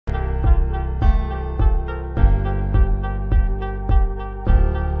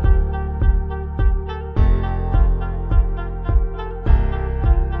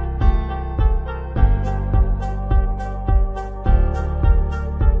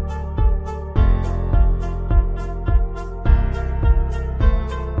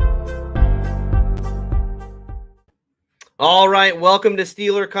All right, welcome to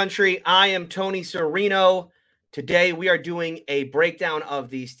Steeler Country. I am Tony Serino. Today we are doing a breakdown of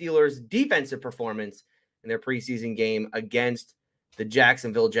the Steelers' defensive performance in their preseason game against the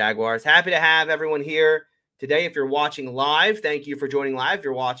Jacksonville Jaguars. Happy to have everyone here today. If you're watching live, thank you for joining live. If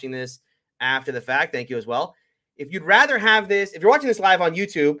you're watching this after the fact, thank you as well. If you'd rather have this, if you're watching this live on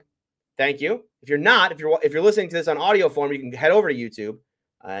YouTube, thank you. If you're not, if you're listening to this on audio form, you can head over to YouTube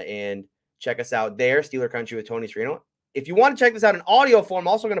and check us out there, Steeler Country with Tony Serino. If you want to check this out in audio form, I'm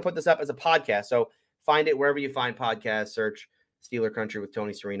also going to put this up as a podcast. So find it wherever you find podcasts. Search Steeler Country with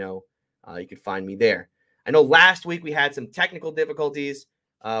Tony Serino. You can find me there. I know last week we had some technical difficulties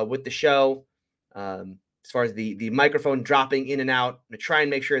with the show as far as the microphone dropping in and out. I'm going to try and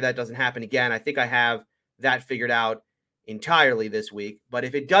make sure that doesn't happen again. I think I have that figured out entirely this week. But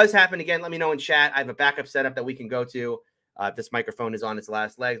if it does happen again, let me know in chat. I have a backup setup that we can go to. If this microphone is on its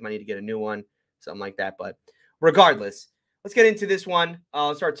last legs, might need to get a new one, something like that. But regardless, let's get into this one.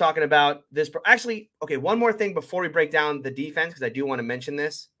 I'll start talking about this. Actually, okay, one more thing before we break down the defense, because I do want to mention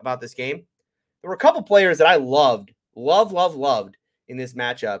this about this game. There were a couple players that I loved in this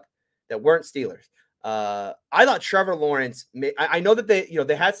matchup that weren't Steelers. I thought Trevor Lawrence. I know that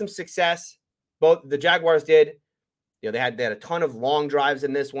they had some success. Both the Jaguars did. They had a ton of long drives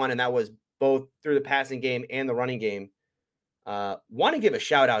in this one, and that was both through the passing game and the running game. Want to give a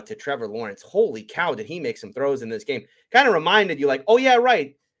shout out to Trevor Lawrence. Holy cow, did he make some throws in this game? Kind of reminded you like, oh yeah,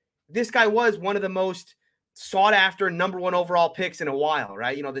 right. This guy was one of the most sought after number one overall picks in a while,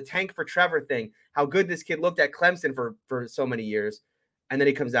 right? The tank for Trevor thing, how good this kid looked at Clemson for so many years. And then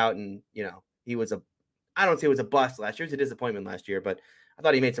he comes out and, he was I don't say it was a bust last year. It was a disappointment last year, but I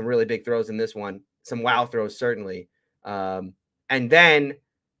thought he made some really big throws in this one. Some wow throws, certainly. And then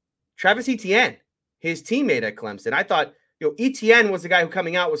Travis Etienne, his teammate at Clemson, I thought, Etienne was the guy who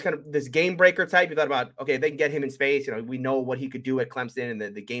coming out was kind of this game breaker type. You thought about, okay, they can get him in space. We know what he could do at Clemson and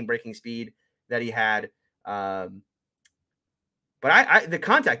the game breaking speed that he had. But the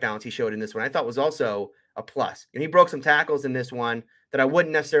contact balance he showed in this one, I thought was also a plus. He broke some tackles in this one that I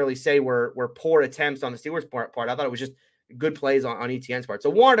wouldn't necessarily say were poor attempts on the Steelers' part. I thought it was just good plays on Etienne's part. So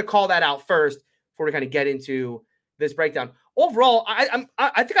wanted to call that out first before we kind of get into this breakdown. Overall, I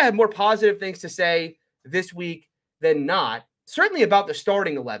think I have more positive things to say this week than not, certainly about the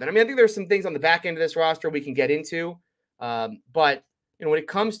starting 11. I think there's some things on the back end of this roster we can get into. But, when it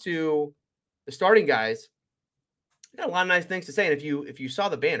comes to the starting guys, I got a lot of nice things to say. And if you saw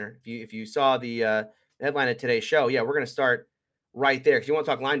the banner, if you saw the headline of today's show, yeah, we're going to start right there because you want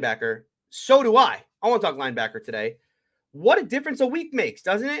to talk linebacker. So do I. I want to talk linebacker today. What a difference a week makes,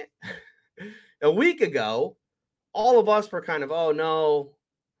 doesn't it? A week ago, all of us were kind of, oh, no,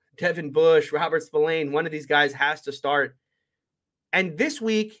 Devin Bush, Robert Spillane, one of these guys has to start. And this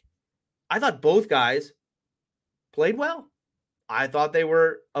week, I thought both guys played well. I thought they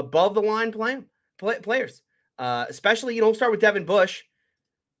were above the line players, especially, we'll start with Devin Bush.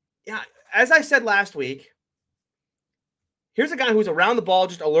 Yeah, as I said last week, here's a guy who's around the ball,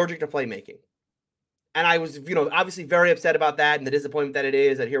 just allergic to playmaking. And I was, obviously very upset about that and the disappointment that it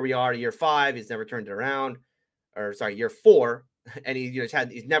is that here we are, year 5, he's never turned it around. Or sorry, year 4. And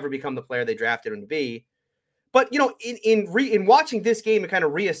he's never become the player they drafted him to be. But, in watching this game and kind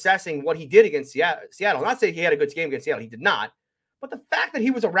of reassessing what he did against Seattle, not saying he had a good game against Seattle, he did not. But the fact that he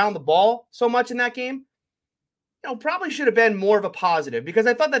was around the ball so much in that game, probably should have been more of a positive because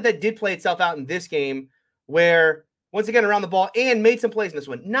I thought that did play itself out in this game where, once again, around the ball and made some plays in this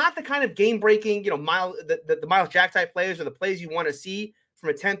one. Not the kind of game-breaking, the Miles Jack type plays or the plays you want to see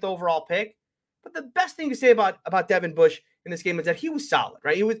from a 10th overall pick. But the best thing to say about Devin Bush in this game is that he was solid,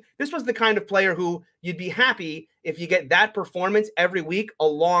 right? This was the kind of player who you'd be happy if you get that performance every week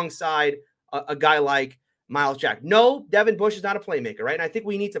alongside a guy like Miles Jack. No, Devin Bush is not a playmaker, right? And I think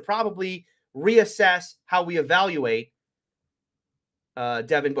we need to probably reassess how we evaluate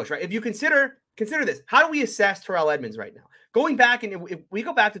Devin Bush, right? If you consider this, how do we assess Terrell Edmunds right now? Going back, and if we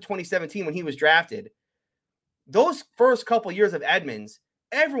go back to 2017 when he was drafted, those first couple years of Edmunds,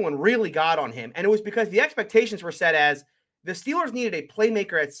 everyone really got on him. And it was because the expectations were set as the Steelers needed a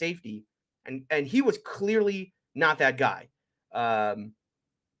playmaker at safety. And he was clearly not that guy. But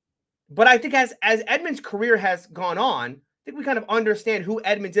I think as Edmunds' career has gone on, I think we kind of understand who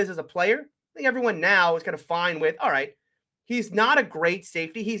Edmunds is as a player. I think everyone now is kind of fine with, all right, he's not a great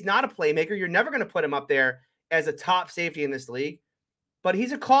safety. He's not a playmaker. You're never going to put him up there as a top safety in this league. But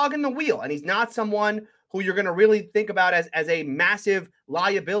he's a cog in the wheel. And he's not someone who you're going to really think about as a massive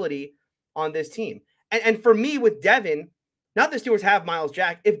liability on this team. And for me with Devin, not the Steelers have Miles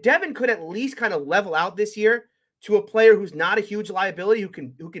Jack. If Devin could at least kind of level out this year to a player who's not a huge liability, who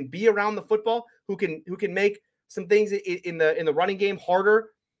can be around the football, who can make some things in the running game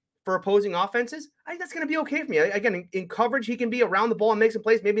harder for opposing offenses, I think that's going to be okay for me. Again, in coverage, he can be around the ball and make some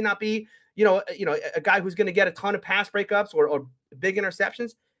plays. Maybe not be, a guy who's going to get a ton of pass breakups or big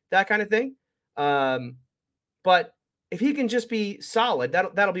interceptions, that kind of thing. But if he can just be solid,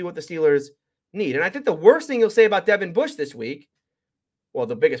 that'll be what the Steelers need. And I think the worst thing you'll say about Devin Bush this week, well,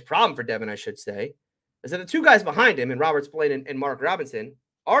 the biggest problem for Devin, I should say, is that the two guys behind him, and Robert Spillane and Mark Robinson,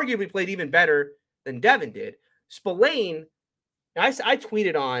 arguably played even better than Devin did. Spillane, I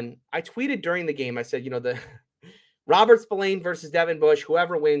tweeted during the game, I said, the Robert Spillane versus Devin Bush,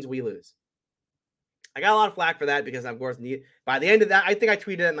 whoever wins, we lose. I got a lot of flack for that because, of course, by the end of that, I think I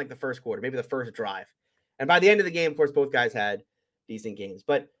tweeted it in like the first quarter, maybe the first drive. And by the end of the game, of course, both guys had decent games.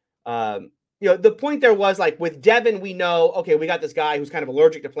 But, the point there was like with Devin, we know, okay, we got this guy who's kind of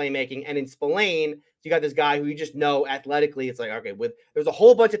allergic to playmaking. And in Spillane, you got this guy who you just know athletically. It's like, okay, there's a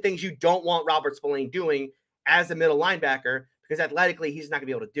whole bunch of things you don't want Robert Spillane doing as a middle linebacker because athletically he's not going to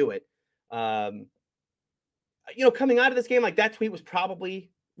be able to do it. Coming out of this game, like that tweet was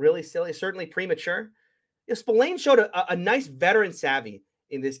probably really silly, certainly premature. Spillane showed a nice veteran savvy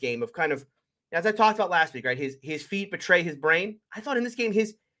in this game of kind of, as I talked about last week, right? His feet betray his brain. I thought in this game,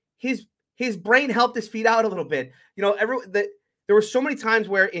 his brain helped his feet out a little bit. There were so many times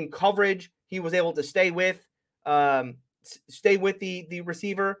where in coverage he was able to stay with the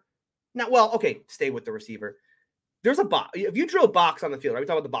receiver. Stay with the receiver. There's a box. If you drill a box on the field, right? We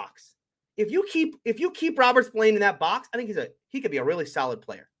talk about the box. If you keep Robert Spillane in that box, I think he could be a really solid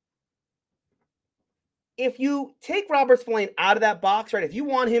player. If you take Robert Spillane out of that box, right? If you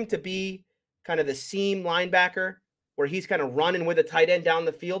want him to be kind of the seam linebacker where he's kind of running with a tight end down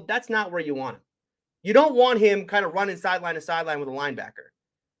the field, that's not where you want him. You don't want him kind of running sideline to sideline with a linebacker.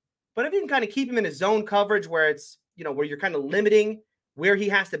 But if you can kind of keep him in a zone coverage where it's, where you're kind of limiting where he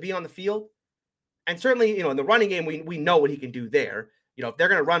has to be on the field. And certainly, in the running game, we know what he can do there. If they're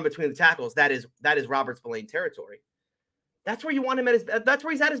going to run between the tackles, that is Robert Spillane territory. That's where you want him that's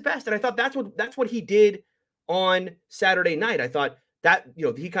where he's at his best. And I thought that's what he did on Saturday night. I thought that,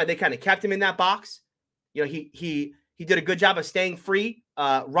 they kind of kept him in that box. He did a good job of staying free,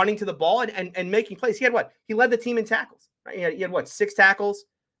 running to the ball and making plays. He had He led the team in tackles, right? He had 6 tackles.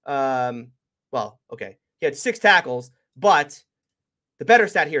 He had 6 tackles, but the better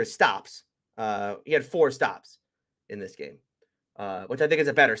stat here is stops. He had 4 stops in this game, which I think is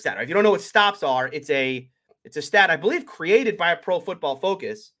a better stat. If you don't know what stops are, it's a stat, I believe, created by a Pro Football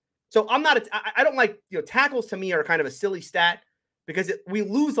Focus. So I don't like, tackles to me are kind of a silly stat because we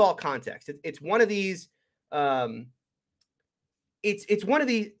lose all context. It's one of these, it's one of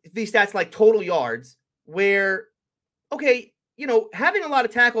these stats like total yards where, okay, having a lot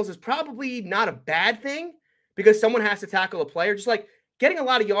of tackles is probably not a bad thing because someone has to tackle a player. Just like getting a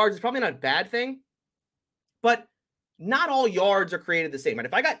lot of yards is probably not a bad thing, but not all yards are created the same. And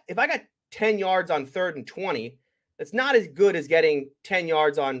if I got 10 yards on 3rd and 20, that's not as good as getting 10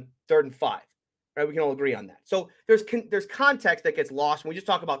 yards on 3rd and 5. Right? We can all agree on that. So there's context that gets lost when we just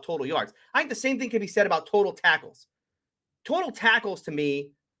talk about total yards. I think the same thing can be said about total tackles. Total tackles to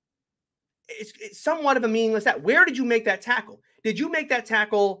me, it's somewhat of a meaningless stat. Where did you make that tackle? Did you make that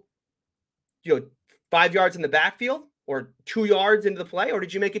tackle, 5 yards in the backfield or 2 yards into the play, or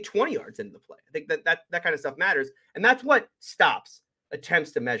did you make it 20 yards into the play? I think that kind of stuff matters, and that's what stops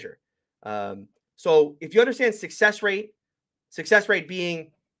attempts to measure. So if you understand success rate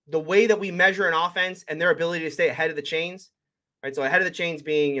being the way that we measure an offense and their ability to stay ahead of the chains, right? So ahead of the chains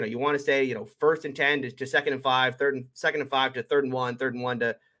being, you want to stay, 1st and 10 to 2nd and 5, 2nd and 5 to 3rd and 1, 3rd and 1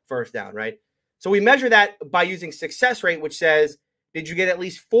 to 1st down, right? So we measure that by using success rate, which says, did you get at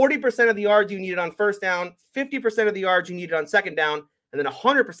least 40% of the yards you needed on 1st down, 50% of the yards you needed on 2nd down, and then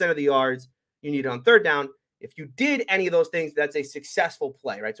 100% of the yards you needed on 3rd down? If you did any of those things, that's a successful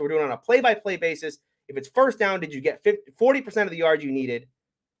play, right? So we're doing it on a play-by-play basis. If it's 1st down, did you get 40% of the yards you needed?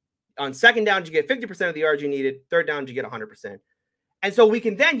 On 2nd down, did you get 50% of the yards you needed? 3rd down, did you get 100%? And so we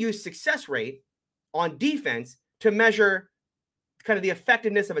can then use success rate on defense to measure kind of the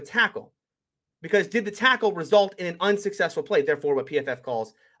effectiveness of a tackle. Because did the tackle result in an unsuccessful play? Therefore, what PFF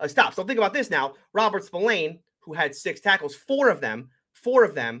calls a stop. So think about this now. Robert Spillane, who had 6 tackles, 4 of them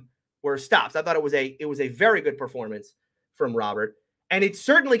were stops. I thought it was a very good performance from Robert. And it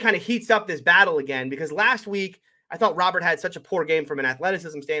certainly kind of heats up this battle again because last week I thought Robert had such a poor game from an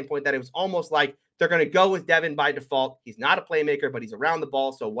athleticism standpoint that it was almost like they're going to go with Devin by default. He's not a playmaker, but he's around the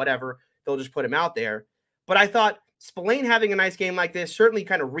ball, so whatever. They'll just put him out there. But I thought Spillane having a nice game like this certainly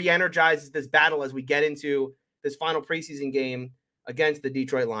kind of re-energizes this battle as we get into this final preseason game against the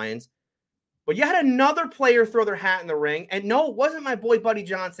Detroit Lions. But you had another player throw their hat in the ring. And no, it wasn't my boy Buddy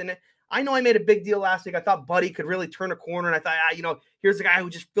Johnson. I know I made a big deal last week. I thought Buddy could really turn a corner, and I thought, here's a guy who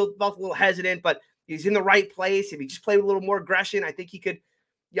just felt a little hesitant, but he's in the right place. If he just played with a little more aggression, I think he could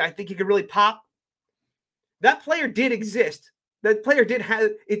really pop. That player did exist. That player did have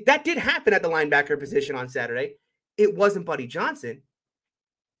it. That did happen at the linebacker position on Saturday. It wasn't Buddy Johnson.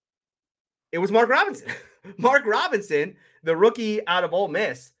 It was Mark Robinson. Mark Robinson, the rookie out of Ole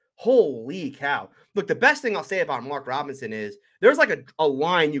Miss. Holy cow. Look, the best thing I'll say about Mark Robinson is there's like a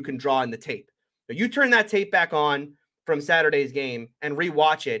line you can draw in the tape. You turn that tape back on from Saturday's game and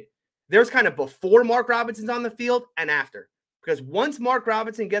rewatch it. There's kind of before Mark Robinson's on the field and after. Because once Mark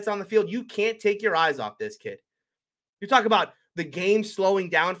Robinson gets on the field, you can't take your eyes off this kid. You talk about the game slowing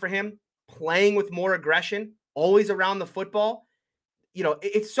down for him, playing with more aggression, always around the football.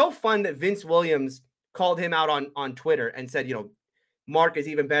 It's so fun that Vince Williams called him out on Twitter and said, Mark is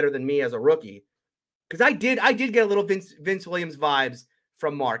even better than me as a rookie. Because I did get a little Vince Williams vibes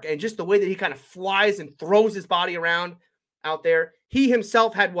from Mark, and just the way that he kind of flies and throws his body around out there. He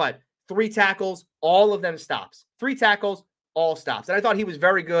himself had 3 tackles, all of them stops. 3 tackles, all stops. And I thought he was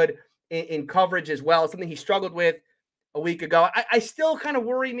very good in coverage as well. Something he struggled with a week ago. I still kind of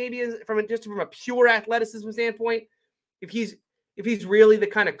worry maybe from a pure athleticism standpoint, if he's really the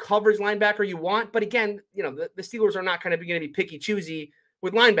kind of coverage linebacker you want. But again, the Steelers are not kind of going to be picky choosy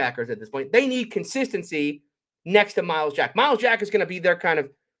with linebackers at this point. They need consistency next to Myles Jack. Myles Jack is going to be their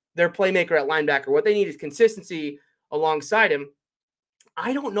playmaker at linebacker. What they need is consistency any him.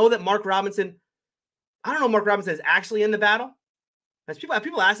 I don't know Mark Robinson is actually in the battle. As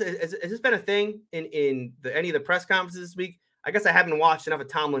people ask, has this been a thing in any of the press conferences this week? I guess I haven't watched enough of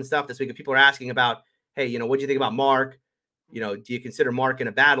Tomlin stuff this week. If people are asking about, hey, what do you think about Mark? Do you consider Mark in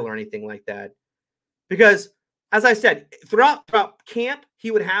a battle or anything like that? Because, as I said, throughout camp,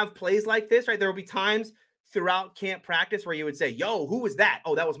 he would have plays like this, right? There would be times throughout camp practice where you would say, yo, who was that?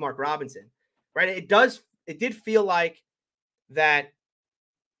 Oh, that was Mark Robinson, right? It did feel like that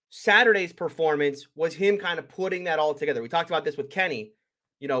Saturday's performance was him kind of putting that all together. We talked about this with Kenny,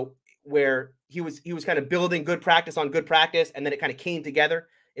 where he was kind of building good practice on good practice, and then it kind of came together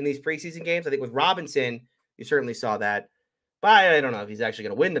in these preseason games. I think with Robinson, you certainly saw that. But I don't know if he's actually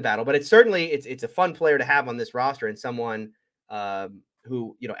going to win the battle. But it's a fun player to have on this roster, and someone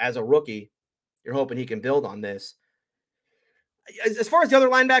who, as a rookie, you're hoping he can build on this. As far as the other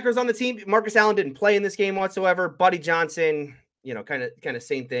linebackers on the team, Marcus Allen didn't play in this game whatsoever. Buddy Johnson, kind of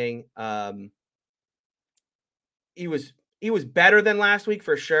same thing. He was better than last week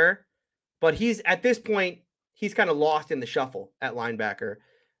for sure, but at this point, he's kind of lost in the shuffle at linebacker.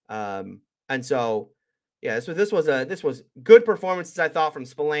 And so, yeah, this was good performances, I thought, from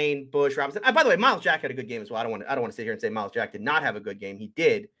Spillane, Bush, Robinson. By the way, Myles Jack had a good game as well. I don't want to sit here and say Myles Jack did not have a good game. He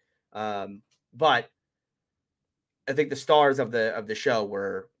did, but I think the stars of the show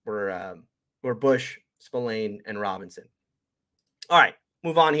were Bush, Spillane, and Robinson. All right,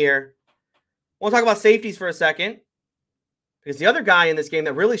 move on here. I want to talk about safeties for a second, because the other guy in this game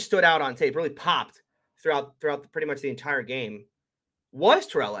that really stood out on tape, really popped throughout pretty much the entire game, was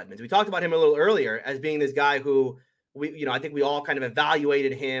Terrell Edmunds. We talked about him a little earlier as being this guy who I think we all kind of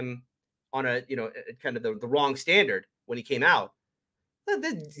evaluated him on a kind of the wrong standard when he came out.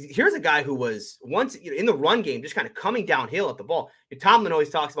 Here's a guy who was once in the run game, just kind of coming downhill at the ball. Tomlin always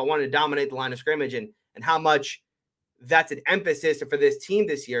talks about wanting to dominate the line of scrimmage and how much that's an emphasis for this team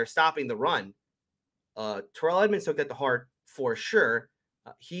this year, stopping the run. Terrell Edmunds took that to heart for sure.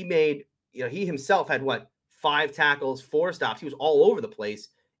 He himself had 5 tackles, 4 stops. He was all over the place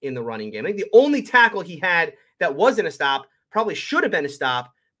in the running game. I think the only tackle he had that wasn't a stop probably should have been a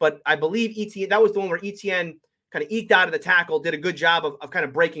stop, but I believe Etienne, that was the one where Etienne kind of eked out of the tackle, did a good job of kind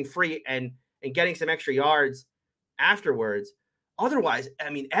of breaking free and getting some extra yards afterwards. Otherwise,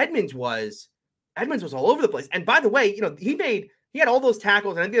 I mean, Edmunds was all over the place. And by the way, he had all those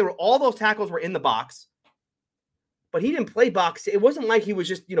tackles, and I think all those tackles were in the box, but he didn't play box. It wasn't like he was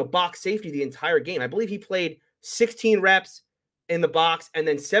just, box safety the entire game. I believe he played 16 reps in the box and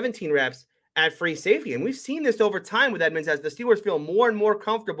then 17 reps at free safety. And we've seen this over time with Edmunds as the Steelers feel more and more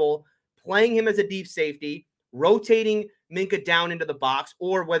comfortable playing him as a deep safety, rotating Minkah down into the box,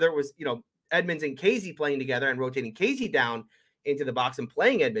 or whether it was, Edmunds and Kazee playing together and rotating Kazee down into the box and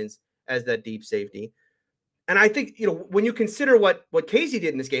playing Edmunds as that deep safety. And I think, when you consider what Kazee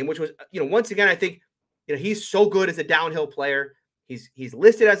did in this game, which was, once again, I think, he's so good as a downhill player. He's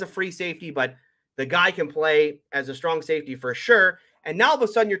listed as a free safety, but the guy can play as a strong safety for sure. And now all of a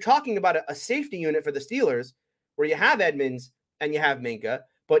sudden you're talking about a safety unit for the Steelers where you have Edmunds and you have Minkah,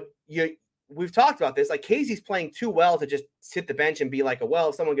 but we've talked about this. Like, Kazee's playing too well to just sit the bench and be like,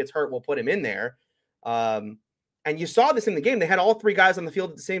 if someone gets hurt, we'll put him in there. And you saw this in the game. They had all three guys on the field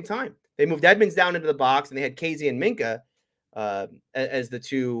at the same time. They moved Edmonds down into the box, and they had Casey and Minkah as the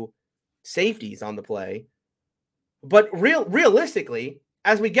two safeties on the play. But realistically,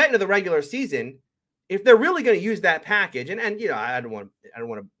 as we get into the regular season, if they're really going to use that package, and I don't want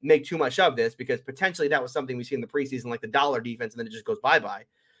to make too much of this because potentially that was something we see in the preseason, like the dollar defense, and then it just goes bye-bye.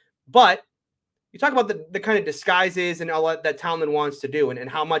 But you talk about the kind of disguises and all that Tomlin wants to do, and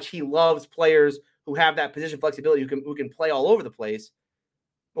how much he loves players who have that position flexibility, who can play all over the place.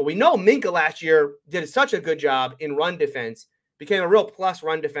 Well, we know Minkah last year did such a good job in run defense, became a real plus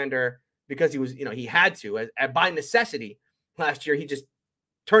run defender because he was, he had to, by necessity. Last year, he just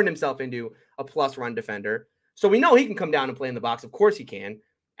turned himself into a plus run defender. So we know he can come down and play in the box. Of course he can.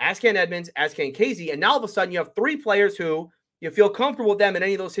 As can Edmonds, as can Casey. And now all of a sudden you have three players who you feel comfortable with them in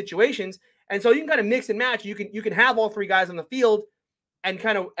any of those situations. And so you can kind of mix and match. You can have all three guys on the field and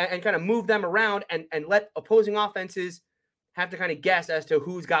kind of move them around and let opposing offenses have to kind of guess as to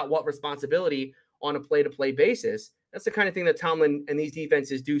who's got what responsibility on a play-to-play basis. That's the kind of thing that Tomlin and these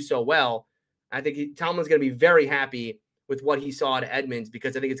defenses do so well. I think Tomlin's going to be very happy with what he saw at Edmonds,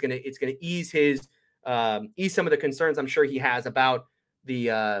 because I think it's going to ease ease some of the concerns I'm sure he has about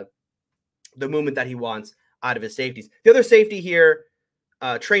the movement that he wants out of his safeties. The other safety here,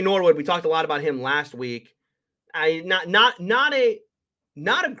 Tre Norwood, we talked a lot about him last week. Not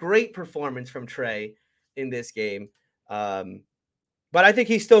a great performance from Tre in this game. But I think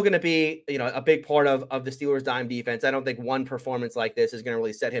he's still going to be, a big part of the Steelers' dime defense. I don't think one performance like this is going to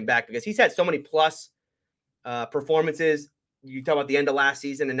really set him back, because he's had so many plus performances. You talk about the end of last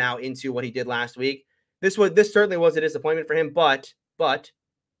season and now into what he did last week. This certainly was a disappointment for him, but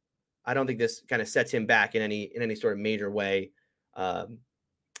I don't think this kind of sets him back in any sort of major way.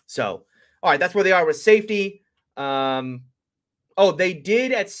 So, all right, that's where they are with safety. They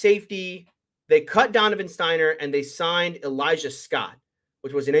did at safety. They cut Donovan Steiner and they signed Elijah Scott,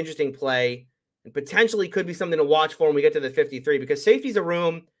 which was an interesting play and potentially could be something to watch for when we get to the 53, because safety's a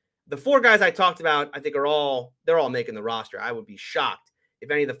room. The four guys I talked about, I think they're all making the roster. I would be shocked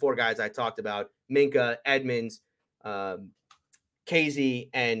if any of the four guys I talked about, Minkah, Edmonds, Casey,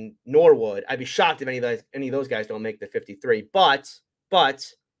 and Norwood, I'd be shocked if any of those guys don't make the 53. But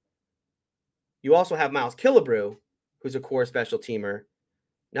you also have Miles Killebrew, who's a core special teamer.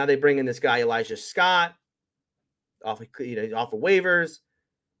 Now they bring in this guy, Elijah Scott, off of waivers.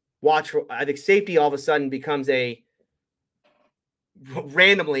 I think safety all of a sudden becomes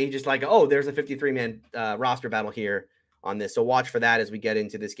randomly just like, there's a 53-man roster battle here on this. So watch for that as we get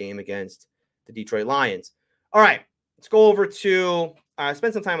into this game against the Detroit Lions. All right, let's go over to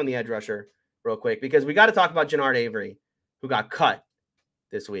spend some time on the edge rusher real quick, because we got to talk about Genard Avery, who got cut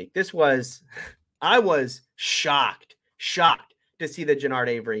this week. I was shocked to see that Genard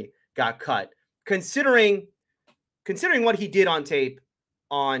Avery got cut, considering what he did on tape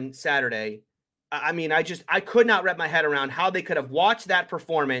on Saturday. I mean, I could not wrap my head around how they could have watched that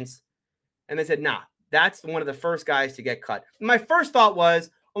performance and they said, nah, that's one of the first guys to get cut. And my first thought was,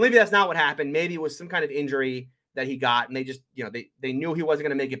 well, maybe that's not what happened. Maybe it was some kind of injury that he got, and they just, they knew he wasn't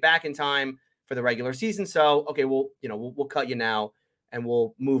going to make it back in time for the regular season. So, okay, we'll cut you now and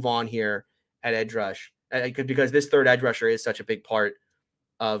we'll move on here at edge rush, because this third edge rusher is such a big part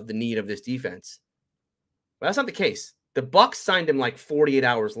of the need of this defense. But that's not the case. The Bucs signed him like 48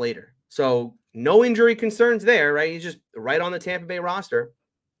 hours later. So no injury concerns there, right? He's just right on the Tampa Bay roster.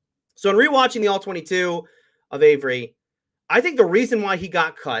 So in rewatching the All-22 of Avery, I think the reason why he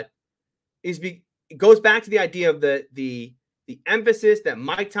got cut is it goes back to the idea of the emphasis that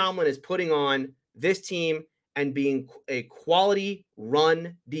Mike Tomlin is putting on this team and being a quality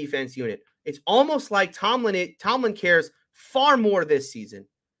run defense unit. It's almost like Tomlin cares far more this season,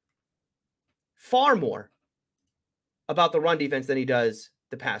 far more about the run defense than he does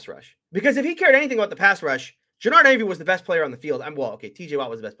the pass rush. Because if he cared anything about the pass rush, Genard Avery was the best player on the field. TJ Watt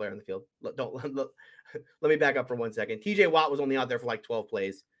was the best player on the field. Let me back up for 1 second. TJ Watt was only out there for like 12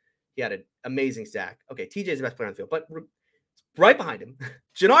 plays. He had an amazing sack. Okay, TJ's the best player on the field. But right behind him,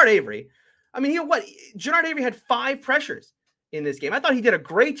 Genard Avery. I mean, Genard Avery had 5 pressures in this game. I thought he did a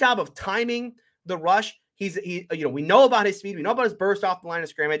great job of timing the rush. We know about his speed. We know about his burst off the line of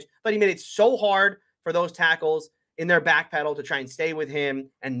scrimmage, but he made it so hard for those tackles in their back pedal to try and stay with him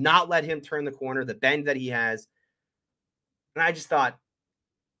and not let him turn the corner, the bend that he has. And I just thought,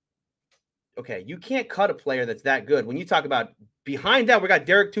 okay, you can't cut a player that's that good. When you talk about behind that, we got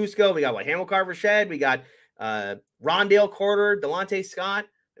Derek Tusco, we got Hamilcar Rashed, we got Rondale Carter, Delonte Scott.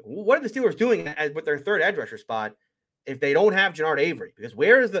 What are the Steelers doing with their third edge rusher spot if they don't have Genard Avery? Because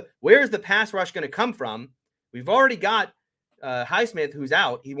where is the pass rush going to come from? We've already got Highsmith, who's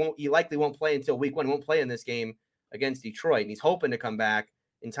out. He likely won't play until week 1. He won't play in this game against Detroit, and he's hoping to come back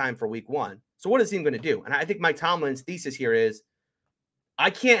in time for week 1. So what is he going to do? And I think Mike Tomlin's thesis here is I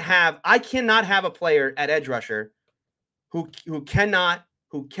cannot have a player at edge rusher who cannot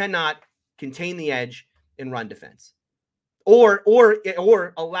contain the edge in run defense or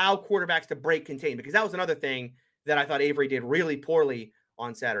allow quarterbacks to break contain, because that was another thing that I thought Avery did really poorly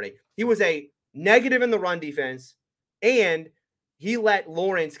on Saturday. He was a negative in the run defense, and he let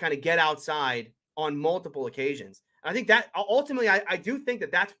Lawrence kind of get outside on multiple occasions. And I think that ultimately, I do think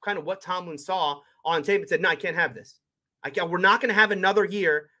that that's kind of what Tomlin saw on tape and said, no, I can't have this. We're not going to have another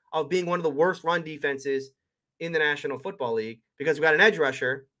year of being one of the worst run defenses in the National Football League because we got an edge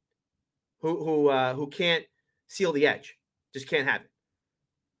rusher who can't seal the edge, just can't have it.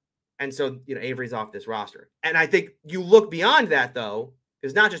 And so, Avery's off this roster. And I think you look beyond that, though,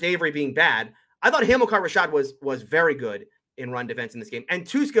 it's not just Avery being bad. I thought Hamilcar Rashed was very good in run defense in this game. And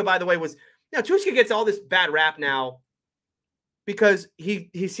Tuszka, by the way, Tuszka gets all this bad rap now because he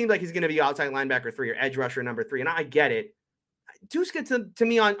seems like he's going to be outside linebacker 3 or edge rusher number 3. And I get it. Tuszka, to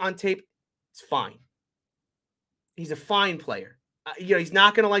me on tape, it's fine. He's a fine player. He's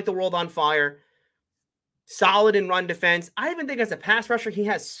not going to light the world on fire. Solid in run defense. I even think as a pass rusher, he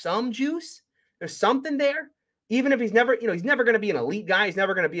has some juice. There's something there. Even if he's never going to be an elite guy. He's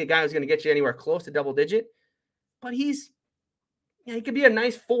never going to be a guy who's going to get you anywhere close to double digit. But he could be a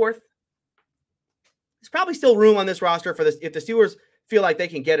nice 4th. There's probably still room on this roster for this. If the Steelers feel like they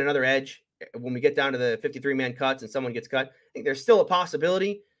can get another edge when we get down to the 53-man cuts and someone gets cut, I think there's still a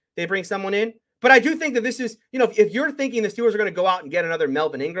possibility they bring someone in. But I do think that this is, if you're thinking the Steelers are going to go out and get another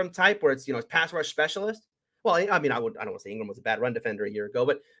Melvin Ingram type where it's, pass rush specialist. Well, I mean, I don't want to say Ingram was a bad run defender a year ago,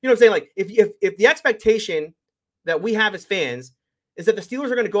 but I'm saying? Like, if the expectation that we have as fans is that the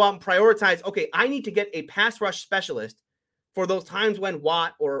Steelers are going to go out and prioritize, okay, I need to get a pass rush specialist for those times when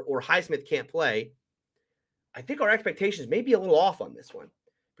Watt or Highsmith can't play, I think our expectations may be a little off on this one,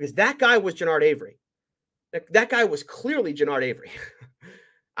 because that guy was Genard Avery. That guy was clearly Genard Avery.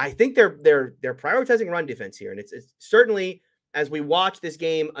 I think they're prioritizing run defense here, and it's certainly, as we watch this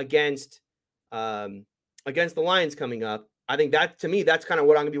game against the Lions coming up, I think that, to me, that's kind of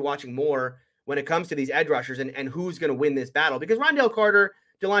what I'm going to be watching more when it comes to these edge rushers and who's going to win this battle. Because Rondale Carter,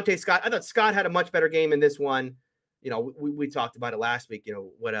 Delonte Scott, I thought Scott had a much better game in this one. We talked about it last week,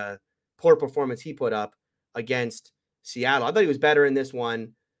 what a poor performance he put up against Seattle. I thought he was better in this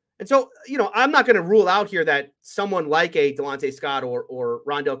one. And so, I'm not going to rule out here that someone like a Delonte Scott or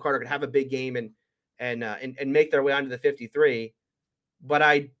Rondale Carter could have a big game and make their way onto the 53. But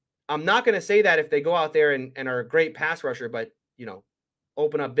I'm not going to say that if they go out there and are a great pass rusher, but,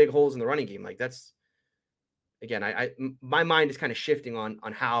 open up big holes in the running game. Like, that's, again, my mind is kind of shifting on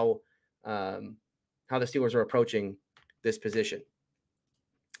how the Steelers are approaching this position.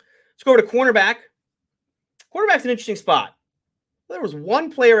 Let's go over to cornerback. Cornerback's an interesting spot. There was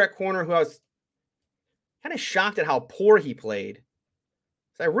one player at corner who I was kind of shocked at how poor he played.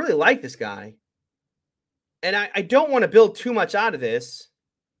 So I really like this guy. And I don't want to build too much out of this,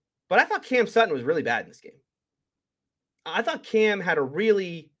 but I thought Cam Sutton was really bad in this game. I thought Cam had a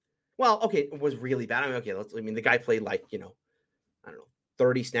really, it was really bad. The guy played like,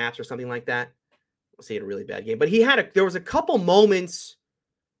 30 snaps or something like that. I'll say a really bad game. But there was a couple moments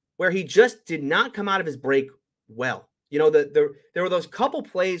where he just did not come out of his break well. There were those couple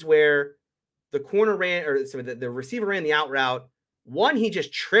plays where the corner ran, or the receiver ran the out route. One, he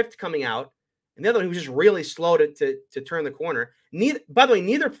just tripped coming out, and the other one, he was just really slow to turn the corner. By the way,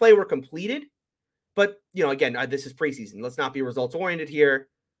 neither play were completed, but again, this is preseason. Let's not be results oriented here,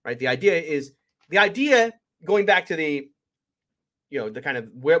 right? The idea going back to the kind of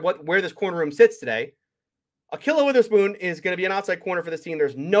where this corner room sits today. Ahkello Witherspoon is going to be an outside corner for this team.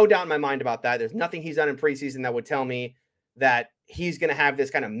 There's no doubt in my mind about that. There's nothing he's done in preseason that would tell me that he's going to have this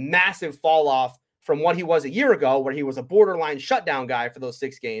kind of massive fall off from what he was a year ago, where he was a borderline shutdown guy for those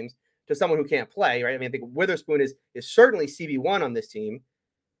 6 games, to someone who can't play, right? I think Witherspoon is certainly CB1 on this team.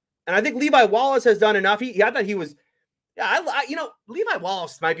 And I think Levi Wallace has done enough. I thought he was, Levi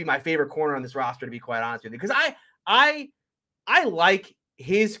Wallace might be my favorite corner on this roster, to be quite honest with you, because I like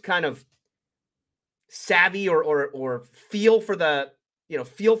his kind of savvy or feel for the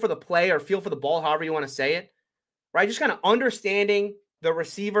play, or feel for the ball, however you want to say it, right? Just kind of understanding the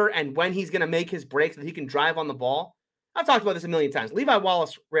receiver and when he's going to make his break so that he can drive on the ball. I've talked about this a million times. Levi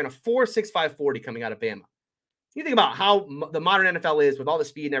Wallace ran a 4.65 40 coming out of Bama. You think about how the modern NFL is with all the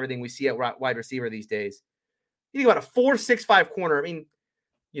speed and everything we see at wide receiver these days. You think about a 4.65 corner. I mean,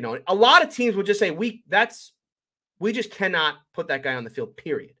 a lot of teams would just say, we just cannot put that guy on the field,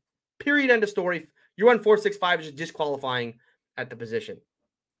 period. Period, end of story. You run 4.65 is just disqualifying at the position.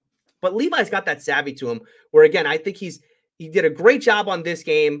 But Levi's got that savvy to him where, again, I think he did a great job on this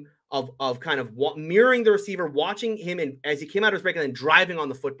game of kind of mirroring the receiver, watching him as he came out of his break and then driving on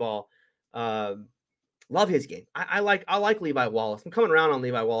the football. Love his game. I like Levi Wallace. I'm coming around on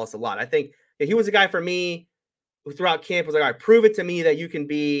Levi Wallace a lot. I think he was a guy for me who throughout camp was like, all right, prove it to me that you can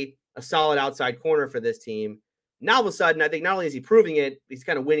be a solid outside corner for this team. Now all of a sudden, I think not only is he proving it, he's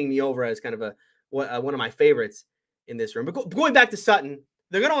kind of winning me over as kind of one of my favorites in this room. But going back to Sutton,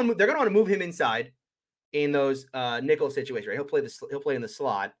 they're going to want to move him inside in those nickel situations. Right? He'll play in the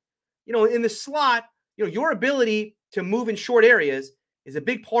slot. In the slot, your ability to move in short areas is a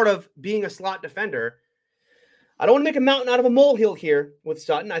big part of being a slot defender. I don't want to make a mountain out of a molehill here with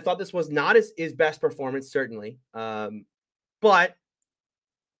Sutton. I thought this was not his best performance, certainly. But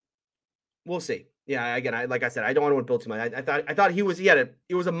we'll see. Yeah, again, like I said, I don't want to build too much. I thought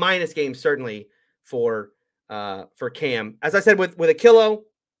it was a minus game, certainly, for Cam. As I said, with Akilo,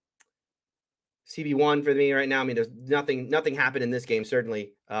 CB1 for me right now. I mean, there's nothing happened in this game,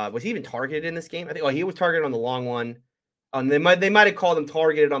 certainly. Was he even targeted in this game? I think he was targeted on the long one. They might have called him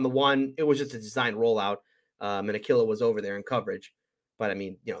targeted on the one. It was just a design rollout. And Akilo was over there in coverage. But, I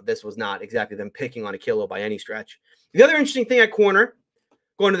mean, this was not exactly them picking on Akilo by any stretch. The other interesting thing at corner,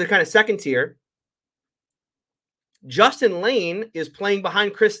 going to the kind of second tier, Justin Layne is playing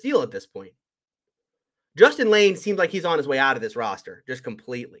behind Chris Steele at this point. Justin Layne seems like he's on his way out of this roster, just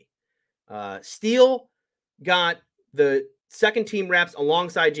completely. Steele got the second team reps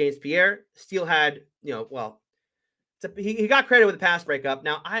alongside James Pierre. Steele had, he got credit with the pass breakup.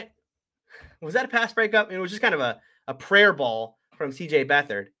 Now, was that a pass breakup? I mean, it was just kind of a prayer ball from CJ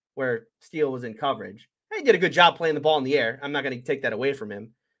Beathard where Steele was in coverage. He did a good job playing the ball in the air. I'm not going to take that away from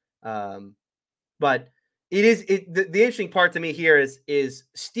him. But the interesting part to me here is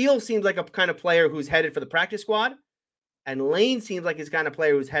Steele seems like a kind of player who's headed for the practice squad, and Layne seems like his kind of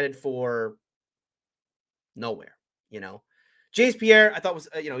player who's headed for nowhere. James Pierre, I thought was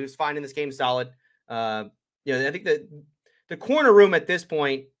he was fine in this game, solid. I think that the corner room at this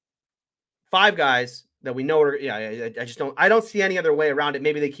point, 5 guys that we know I don't see any other way around it.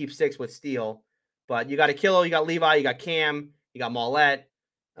 Maybe they keep 6 with Steele, but you got Akilo, you got Levi, you got Cam, you got Mollett.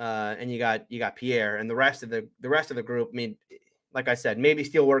 And you got Pierre and the rest of the group. I mean, like I said, maybe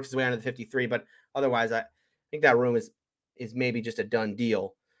Steele works his way onto the 53, but otherwise, I think that room is maybe just a done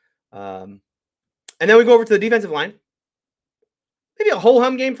deal. And then we go over to the defensive line. Maybe a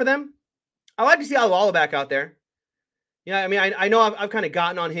ho-hum game for them. I like to see Alualu back out there. Yeah, I mean, I know I've kind of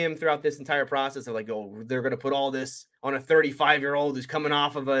gotten on him throughout this entire process of like, they're going to put all this on a 35-year-old who's coming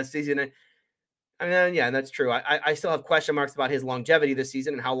off of a season. I mean, yeah, that's true. I still have question marks about his longevity this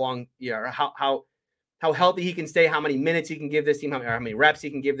season and how long, how healthy he can stay, how many minutes he can give this team, how many reps he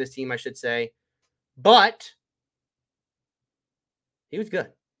can give this team, I should say. But he was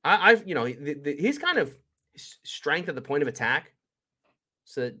good. His kind of strength at the point of attack,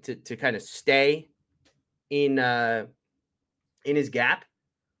 so to kind of stay in his gap,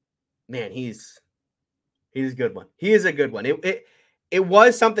 man, he's a good one. He is a good one. It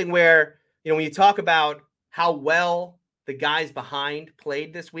was something where, when you talk about how well the guys behind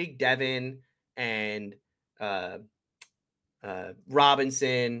played this week, Devin and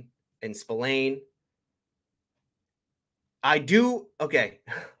Robinson and Spillane,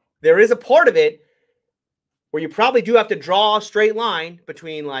 there is a part of it where you probably do have to draw a straight line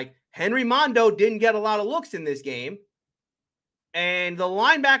between like Henry Mondo didn't get a lot of looks in this game and the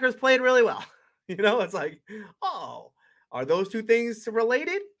linebackers played really well. It's like, are those two things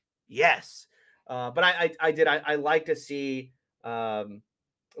related? Yes. But I like to see Alualu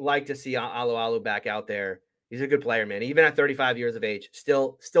back out there. He's a good player, man. Even at 35 years of age,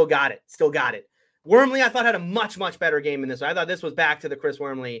 still got it. Wormley, I thought, had a much, much better game in this. I thought this was back to the Chris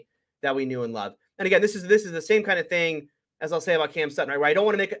Wormley that we knew and loved. And again, this is the same kind of thing as I'll say about Cam Sutton, right? Where I don't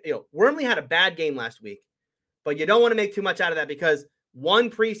want to make it, Wormley had a bad game last week, but you don't want to make too much out of that because one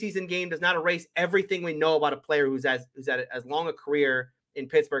preseason game does not erase everything we know about a player who's had as long a career in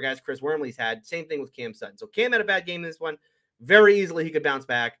Pittsburgh as Chris Wormley's had. Same thing with Cam Sutton. So Cam had a bad game in this one. Very easily he could bounce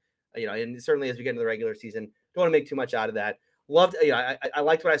back, and certainly as we get into the regular season, don't want to make too much out of that. Loved, I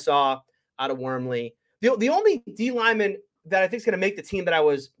liked what I saw out of Wormley. The only D lineman that I think is going to make the team that I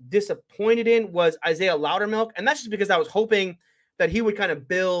was disappointed in was Isaiah Loudermilk. And that's just because I was hoping that he would kind of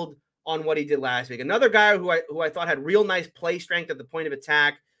build on what he did last week. Another guy who I thought had real nice play strength at the point of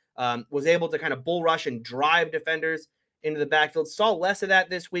attack, was able to kind of bull rush and drive defenders into the backfield. Saw less of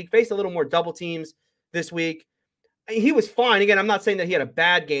that this week, faced a little more double teams this week. He was fine. Again, I'm not saying that he had a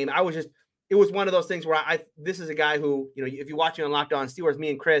bad game. It was one of those things where this is a guy who, if you're watching on Locked On Steelers,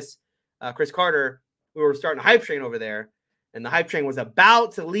 me and Chris Carter, we were starting a hype train over there. And the hype train was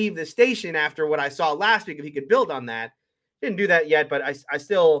about to leave the station after what I saw last week. If he could build on that, didn't do that yet. But I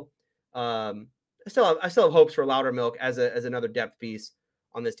still have hopes for Loudermilk as another depth piece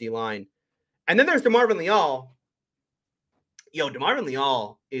on this D line. And then there's DeMarvin Leal. DeMarvin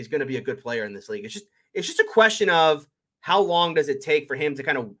Leal is going to be a good player in this league. It's just a question of how long does it take for him to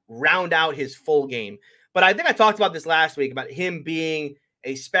kind of round out his full game. But I think I talked about this last week about him being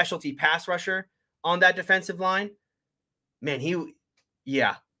a specialty pass rusher on that defensive line. Man,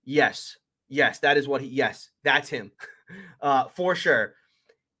 yes, that is what that's him for sure.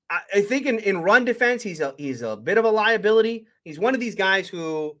 I think in run defense, he's a bit of a liability. He's one of these guys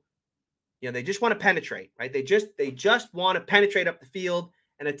who, they just want to penetrate, right? They just want to penetrate up the field,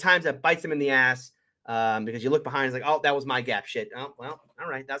 and at times that bites them in the ass because you look behind, it's like, oh, that was my gap. Shit. Oh, well, all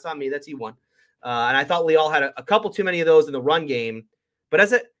right, that's on me. That's E1. And I thought Leal had a couple too many of those in the run game, but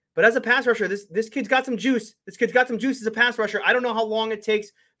as a pass rusher, this kid's got some juice. This kid's got some juice as a pass rusher. I don't know how long it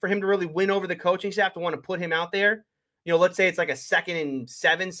takes for him to really win over the coaching staff to want to put him out there. Let's say it's like a 2nd and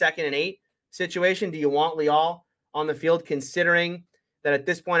 7, 2nd and 8 situation. Do you want Leal on the field, considering that at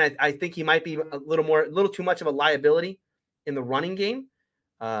this point, I think he might be a little too much of a liability in the running game.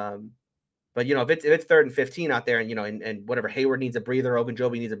 But if it's 3rd and 15 out there, and whatever, Hayward needs a breather,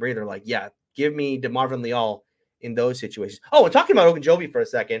 Ogunjobi needs a breather, give me DeMarvin Leal in those situations. Oh, and talking about Ogunjobi for a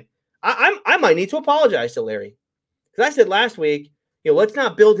second, I might need to apologize to Larry, because I said last week, let's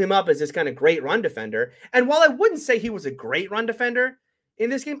not build him up as this kind of great run defender. And while I wouldn't say he was a great run defender in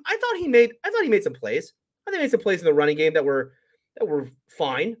this game, I thought he made some plays. I think he made some plays in the running game that were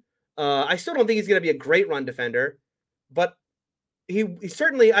fine. I still don't think he's going to be a great run defender, but he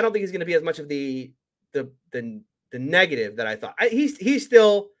certainly, I don't think he's going to be as much of the negative that I thought. He's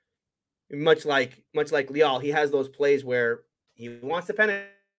still much like Leal. He has those plays where he wants to penetrate.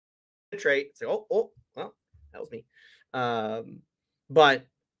 It's like, oh, well, that was me. But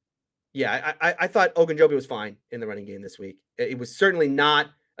yeah, I thought Ogunjobi was fine in the running game this week. It was certainly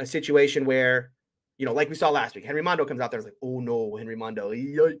not a situation where, like we saw last week, Henry Mondo comes out there and is like, oh no, Henry Mondo,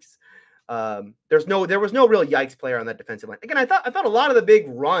 yikes. There was no real yikes player on that defensive line. Again, I thought a lot of the big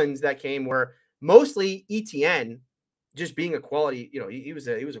runs that came were mostly ETN just being a quality, he was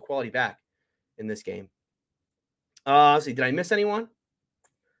a quality back in this game. Let's see, did I miss anyone?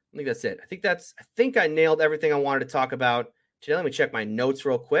 I think that's it. I think I nailed everything I wanted to talk about today. Let me check my notes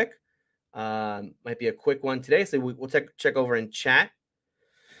real quick. Might be a quick one today. So we'll check over in chat.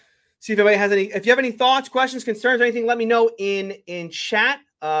 See if anybody has any. If you have any thoughts, questions, concerns, or anything, let me know in chat.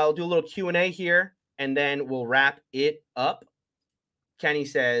 I'll do a little Q&A here, and then we'll wrap it up. Kenny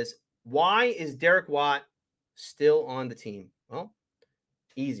says, "Why is Derek Watt still on the team?" Well,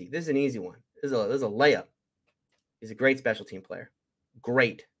 easy. This is an easy one. This is a layup. He's a great special team player.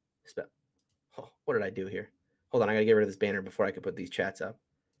 Great. What did I do here? Hold on, I gotta get rid of this banner before I can put these chats up.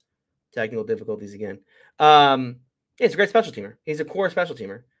 Technical difficulties again. He's a great special teamer. He's a core special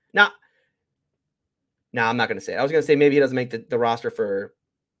teamer. Now, I'm not gonna say it. I was gonna say maybe he doesn't make the roster for,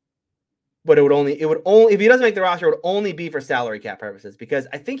 but it would only if he doesn't make the roster, it would only be for salary cap purposes, because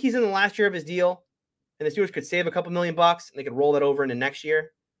I think he's in the last year of his deal, and the Steelers could save a couple $1 million and they could roll that over into next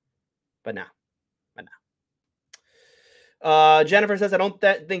year. But no. Jennifer says, I don't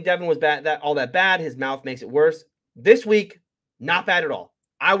think Devin was all that bad. His mouth makes it worse. This week, not bad at all.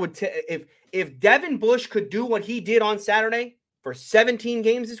 I would if Devin Bush could do what he did on Saturday for 17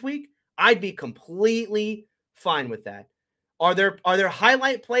 games this week, I'd be completely fine with that. Are there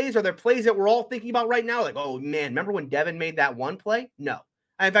highlight plays? Are there plays that we're all thinking about right now? Like, oh man, remember when Devin made that one play? No.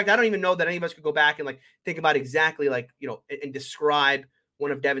 In fact, I don't even know that any of us could go back and think about exactly and describe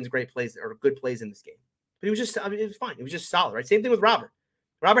one of Devin's great plays or good plays in this game. But it was fine. It was just solid, right? Same thing with Robert.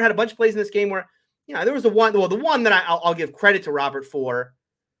 Robert had a bunch of plays in this game where, there was the one that I'll give credit to Robert for,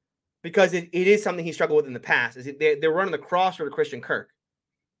 because it is something he struggled with in the past. Is they're running the crosser to Christian Kirk,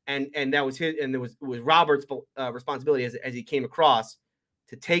 and that was his, and it was Robert's responsibility as he came across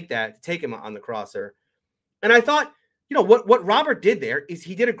to take him on the crosser. And I thought, what Robert did there is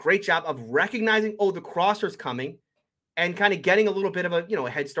he did a great job of recognizing, the crosser's coming, and kind of getting a little bit of a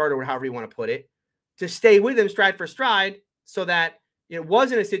head start, or however you want to put it, to stay with him stride for stride, so that it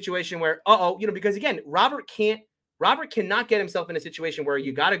wasn't a situation where, because again, Robert cannot get himself in a situation where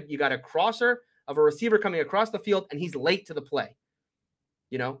you got a crosser of a receiver coming across the field and he's late to the play.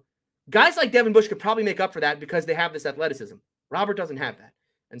 Guys like Devin Bush could probably make up for that because they have this athleticism. Robert doesn't have that.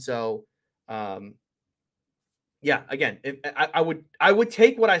 And so, again, I would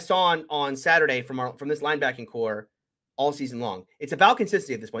take what I saw on Saturday from this linebacking core all season long. It's about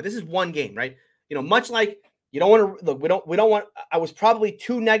consistency at this point. This is one game, right? Much like you don't want to look, we don't want. I was probably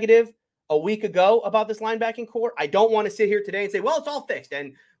too negative a week ago about this linebacking core. I don't want to sit here today and say, well, it's all fixed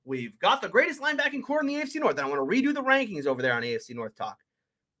and we've got the greatest linebacking core in the AFC North. And I want to redo the rankings over there on AFC North Talk.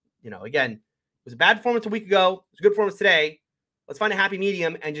 Again, it was a bad performance a week ago. It's a good performance today. Let's find a happy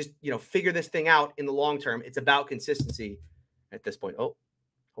medium and just, figure this thing out in the long term. It's about consistency at this point. Oh,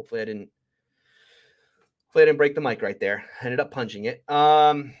 hopefully I didn't break the mic right there. I ended up punching it.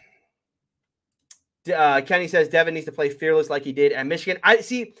 Kenny says Devin needs to play fearless like he did at Michigan.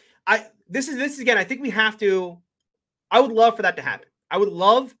 This is again, I think we have to, I would love for that to happen. I would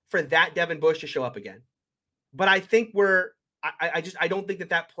love for that Devin Bush to show up again. But I think I don't think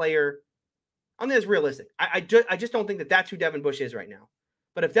that player, I think it's realistic. I just don't think that that's who Devin Bush is right now.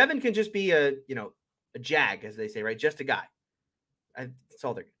 But if Devin can just be a jag, as they say, right? Just a guy. That's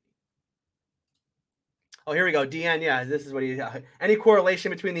all they're going to be. Oh, here we go. DN, yeah, this is what any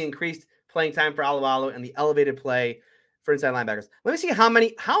correlation between the increased playing time for Alualu and the elevated play for inside linebackers. Let me see how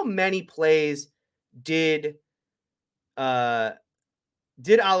many plays did Alualu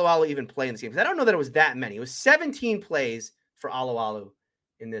even play in this game? Because I don't know that it was that many. It was 17 plays for Alualu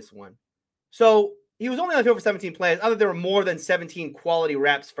in this one. So he was only on the field for 17 plays. Other there were more than 17 quality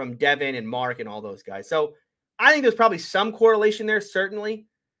reps from Devin and Mark and all those guys. So I think there's probably some correlation there, certainly.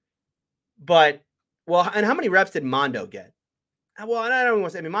 But, and how many reps did Mondo get? Well, and I don't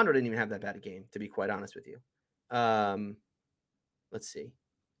want to say, Mondo didn't even have that bad a game, to be quite honest with you. Let's see.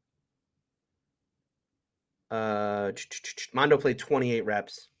 Mondo played 28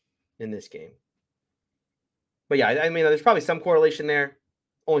 reps in this game. But yeah, there's probably some correlation there.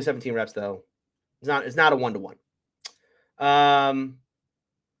 Only 17 reps though. It's not a 1-to-1.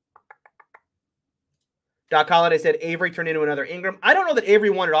 Doc Holliday said Avery turned into another Ingram. I don't know that Avery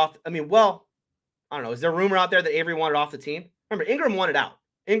wanted off. I don't know. Is there a rumor out there that Avery wanted off the team? Remember, Ingram wanted out.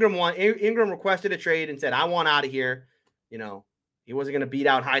 Ingram requested a trade and said, I want out of here. He wasn't going to beat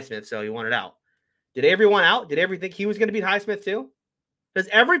out Highsmith, so he wanted out. Did Avery want out? Did Avery think he was going to beat Highsmith too? Does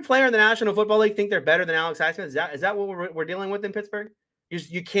every player in the National Football League think they're better than Alex Highsmith? Is that what we're dealing with in Pittsburgh?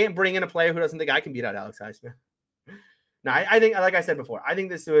 You can't bring in a player who doesn't think I can beat out Alex Highsmith. No, I think, like I said before, I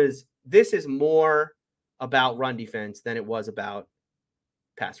think this is more about run defense than it was about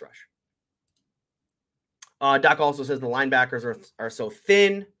pass rush. Doc also says the linebackers are so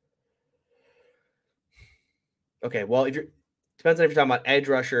thin. Okay, well, depends on if you're talking about edge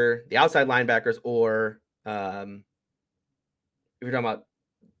rusher, the outside linebackers, or if you're talking about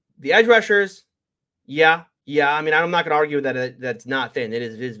the edge rushers, yeah. I'm not going to argue that that's not thin. It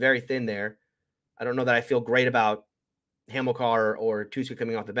is very thin there. I don't know that I feel great about Hamilcar or Tusu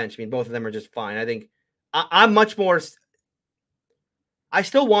coming off the bench. Both of them are just fine. I think I'm much more. I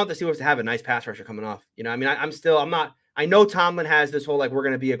still want the Steelers to have a nice pass rusher coming off. I know Tomlin has this whole, we're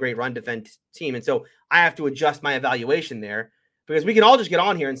going to be a great run defense team. And so I have to adjust my evaluation there because we can all just get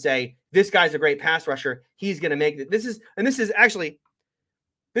on here and say, this guy's a great pass rusher. He's going to make it. This is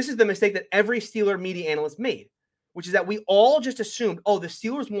the mistake that every Steeler media analyst made, which is that we all just assumed, the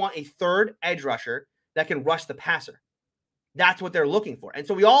Steelers want a third edge rusher that can rush the passer. That's what they're looking for. And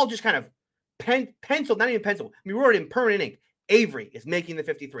so we all just kind of penciled, not even penciled. We wrote it in permanent ink. Avery is making the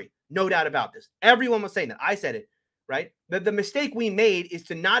 53. No doubt about this. Everyone was saying that. I said it, right? The mistake we made is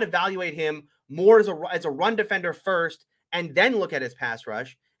to not evaluate him more as a run defender first and then look at his pass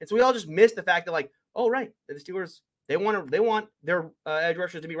rush. And so we all just missed the fact that the Steelers, they want their edge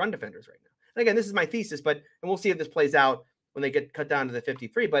rushers to be run defenders right now. And again, this is my thesis, and we'll see if this plays out when they get cut down to the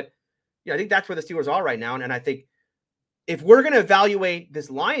 53. But I think that's where the Steelers are right now. And I think if we're going to evaluate this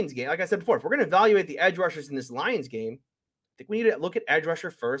Lions game, like I said before, if we're going to evaluate the edge rushers in this Lions game, I think we need to look at edge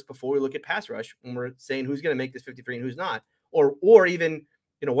rusher first before we look at pass rush when we're saying who's going to make this 53 and who's not, or even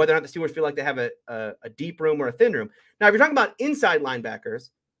whether or not the Steelers feel like they have a deep room or a thin room. Now, if you're talking about inside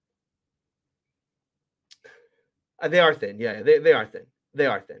linebackers, they are thin. Yeah, they are thin. They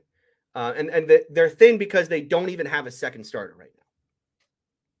are thin, and they're thin because they don't even have a second starter right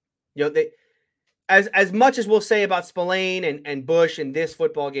now. They as much as we'll say about Spillane and Bush in this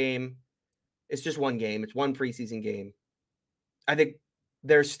football game, it's just one game. It's one preseason game. I think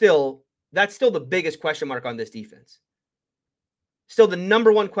that's still the biggest question mark on this defense. Still, the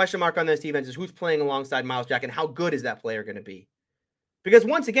number one question mark on this defense is who's playing alongside Myles Jack and how good is that player going to be? Because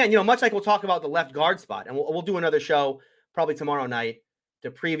once again, much like we'll talk about the left guard spot, and we'll do another show probably tomorrow night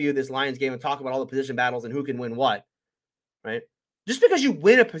to preview this Lions game and talk about all the position battles and who can win what, right? Just because you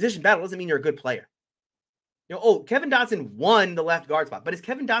win a position battle doesn't mean you're a good player. Kevin Dotson won the left guard spot, but is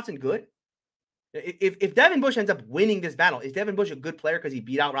Kevin Dotson good? If Devin Bush ends up winning this battle, is Devin Bush a good player because he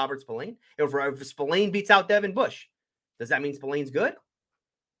beat out Robert Spillane? If Spillane beats out Devin Bush, does that mean Spillane's good?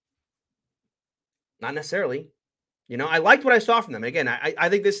 Not necessarily. You know, I liked what I saw from them. Again, I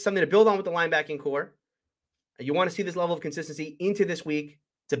think this is something to build on with the linebacking core. You want to see this level of consistency into this week.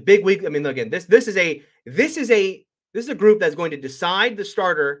 It's a big week. I mean, again, this is a group that's going to decide the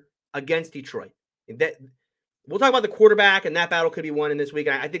starter against Detroit. That we'll talk about the quarterback, and that battle could be won in this week.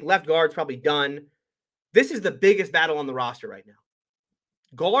 I think left guard's probably done. This is the biggest battle on the roster right now.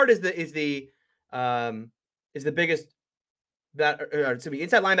 Guard is the biggest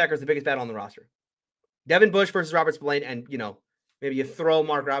inside linebacker is the biggest battle on the roster. Devin Bush versus Robert Spillane, and you know, maybe you throw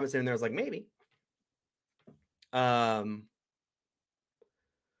Mark Robinson in there. It's like maybe.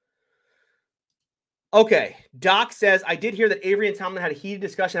 Okay. Doc says, I did hear that Avery and Tomlin had a heated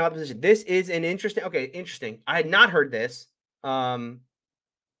discussion about the position. This is an interesting. I had not heard this. Yeah,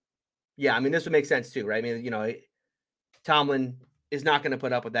 I mean, this would make sense too, right? I mean, you know, Tomlin is not going to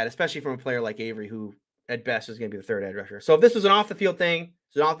put up with that, especially from a player like Avery, who at best is going to be the third edge rusher. So if this was an off the field thing,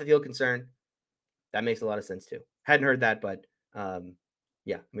 it's an off the field concern, that makes a lot of sense too. Hadn't heard that, but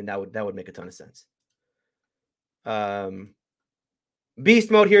yeah, I mean, that would make a ton of sense.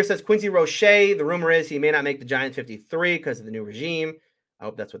 Beast Mode here says Quincy Roche. The rumor is he may not make the Giants 53 because of the new regime. I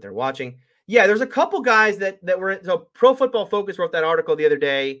hope that's what they're watching. Yeah, there's a couple guys that were. So Pro Football Focus wrote that article the other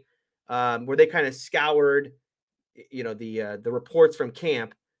day where they kind of scoured, you know, the reports from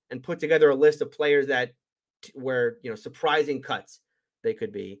camp and put together a list of players that were, you know, surprising cuts they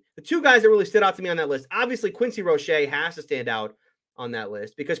could be. The two guys that really stood out to me on that list, obviously Quincy Roche has to stand out on that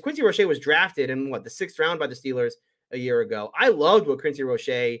list because Quincy Roche was drafted in the 6th round by the Steelers a year ago. I loved what Quincy Roche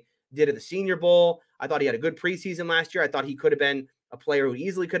did at the Senior Bowl. I thought he had a good preseason last year. I thought he could have been a player who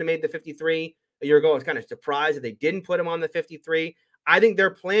easily could have made the 53 a year ago. I was kind of surprised that they didn't put him on the 53. I think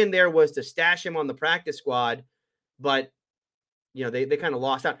their plan there was to stash him on the practice squad, but you know, they kind of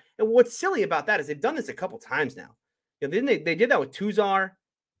lost out. And what's silly about that is they've done this a couple times now. You know, they did that with Tuzar,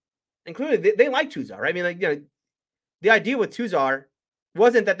 including they like Tuzar, right? I mean, like, you know, the idea with Tuzar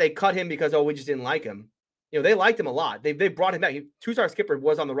wasn't that they cut him because, we just didn't like him. You know, they liked him a lot. They brought him back. Tuzar Skipper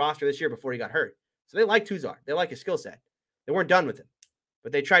was on the roster this year before he got hurt. So they like Tuzar. They like his skill set. They weren't done with him.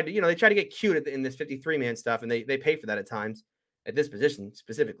 But they tried to get cute in this 53-man stuff, and they pay for that at times at this position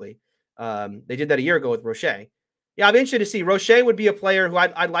specifically. They did that a year ago with Roche. Yeah, I'm interested to see. Roche would be a player who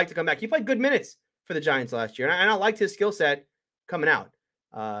I'd like to come back. He played good minutes for the Giants last year, and I liked his skill set coming out.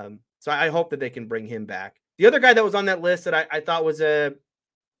 So I hope that they can bring him back. The other guy that was on that list that I thought was it's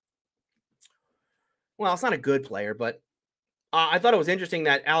not a good player, but I thought it was interesting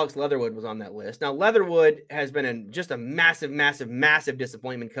that Alex Leatherwood was on that list. Now, Leatherwood has been just a massive, massive, massive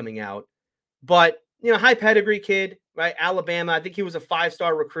disappointment coming out. But, you know, high pedigree kid, right? Alabama. I think he was a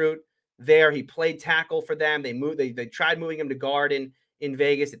 5-star recruit there. He played tackle for them. They tried moving him to guard in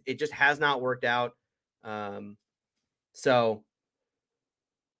Vegas. It just has not worked out. So,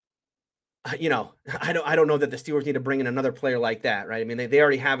 you know, I don't know that the Steelers need to bring in another player like that, right? I mean, they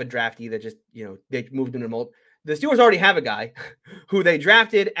already have a draftee that just, you know, they moved him to the Steelers already have a guy who they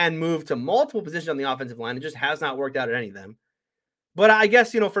drafted and moved to multiple positions on the offensive line. It just has not worked out at any of them. But I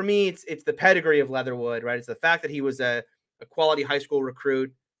guess, you know, for me, it's the pedigree of Leatherwood, right? It's the fact that he was a quality high school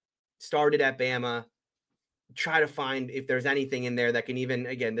recruit, started at Bama. Try to find if there's anything in there that can even,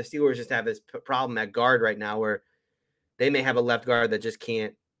 again, the Steelers just have this problem at guard right now where they may have a left guard that just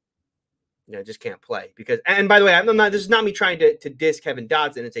can't, you know, just can't play. Because, and by the way, this is not me trying to diss Kevin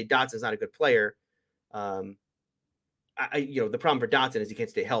Dotson and say Dotson's not a good player. You know, the problem for Dotson is he can't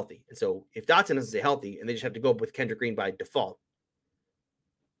stay healthy. And so if Dotson doesn't stay healthy and they just have to go with Kendrick Green by default,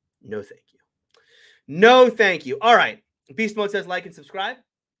 no, thank you. No, thank you. All right. Beast Mode says like and subscribe.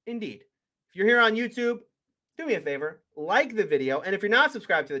 Indeed. If you're here on YouTube, do me a favor, like the video. And if you're not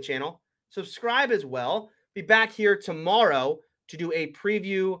subscribed to the channel, subscribe as well. Be back here tomorrow to do a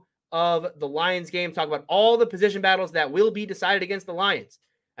preview of the Lions game, talk about all the position battles that will be decided against the Lions.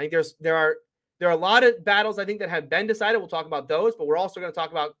 I think there are a lot of battles I think that have been decided. We'll talk about those, but we're also going to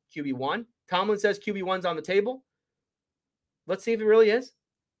talk about QB1. Tomlin says QB1's on the table. Let's see if it really is.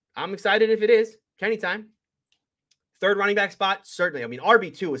 I'm excited if it is. Kenny time. Third running back spot, certainly. I mean,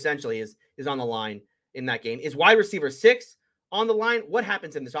 RB2 essentially is on the line in that game. Is wide receiver 6 on the line? What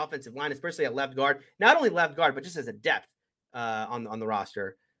happens in this offensive line, especially at left guard? Not only left guard, but just as a depth on the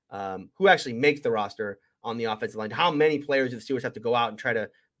roster. Who actually makes the roster on the offensive line? How many players do the Steelers have to go out and try to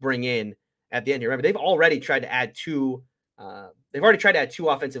bring in at the end here? Remember, they've already tried to add two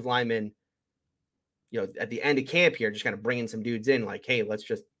offensive linemen, you know, at the end of camp here, just kind of bringing some dudes in like, hey, let's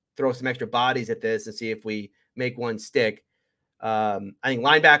just throw some extra bodies at this and see if we make one stick. I think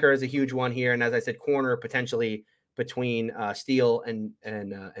linebacker is a huge one here. And as I said, corner potentially between Steele and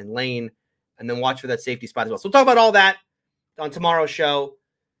Lane, and then watch for that safety spot as well. So we'll talk about all that on tomorrow's show.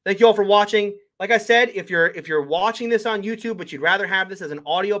 Thank you all for watching. Like I said, if you're watching this on YouTube, but you'd rather have this as an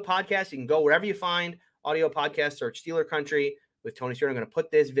audio podcast, you can go wherever you find audio podcasts, search Steeler Country with Tony Stewart. I'm going to put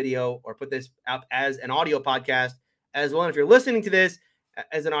this video or put this up as an audio podcast as well. And if you're listening to this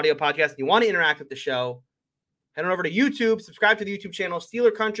as an audio podcast and you want to interact with the show, head on over to YouTube, subscribe to the YouTube channel,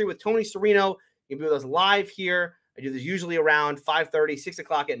 Steeler Country with Tony Serino. You can be with us live here. I do this usually around 5:30, 6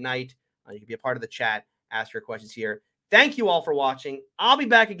 o'clock at night. You can be a part of the chat, ask your questions here. Thank you all for watching. I'll be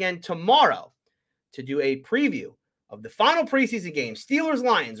back again tomorrow to do a preview of the final preseason game,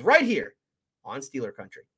 Steelers-Lions, right here on Steeler Country.